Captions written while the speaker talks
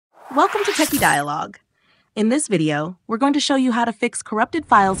Welcome to Techie Dialogue. In this video, we're going to show you how to fix corrupted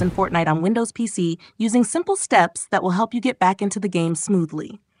files in Fortnite on Windows PC using simple steps that will help you get back into the game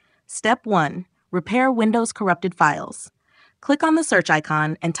smoothly. Step 1. Repair Windows corrupted files. Click on the search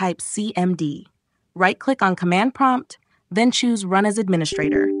icon and type CMD. Right-click on Command Prompt, then choose Run as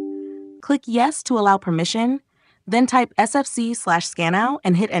Administrator. Click Yes to allow permission, then type sfc/scanout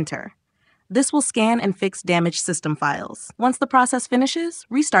and hit Enter. This will scan and fix damaged system files. Once the process finishes,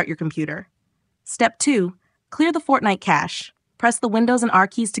 restart your computer. Step 2. Clear the Fortnite cache. Press the Windows and R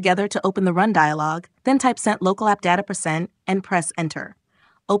keys together to open the Run dialog, then type Cent local app data % and press Enter.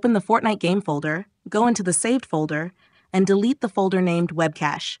 Open the Fortnite game folder, go into the saved folder, and delete the folder named Web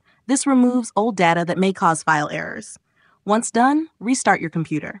Cache. This removes old data that may cause file errors. Once done, restart your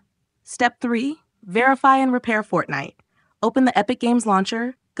computer. Step 3. Verify and repair Fortnite. Open the Epic Games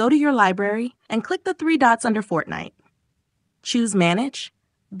launcher, go to your library, and click the 3 dots under Fortnite. Choose Manage,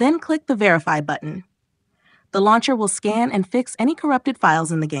 then click the Verify button. The launcher will scan and fix any corrupted files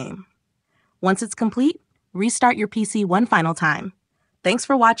in the game. Once it's complete, restart your PC one final time. Thanks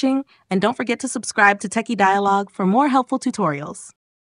for watching, and don't forget to subscribe to Techie Dialogue for more helpful tutorials.